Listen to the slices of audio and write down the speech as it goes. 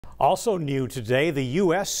Also new today, the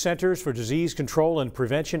U.S. Centers for Disease Control and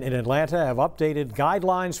Prevention in Atlanta have updated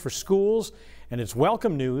guidelines for schools, and it's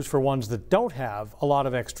welcome news for ones that don't have a lot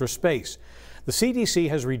of extra space. The CDC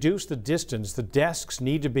has reduced the distance the desks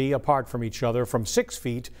need to be apart from each other from 6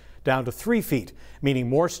 feet down to 3 feet, meaning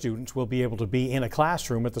more students will be able to be in a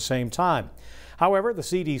classroom at the same time. However, the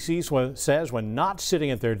CDC says when not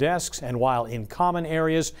sitting at their desks and while in common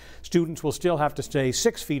areas, students will still have to stay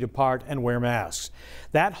 6 feet apart and wear masks.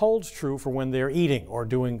 That holds true for when they're eating or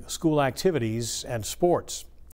doing school activities and sports.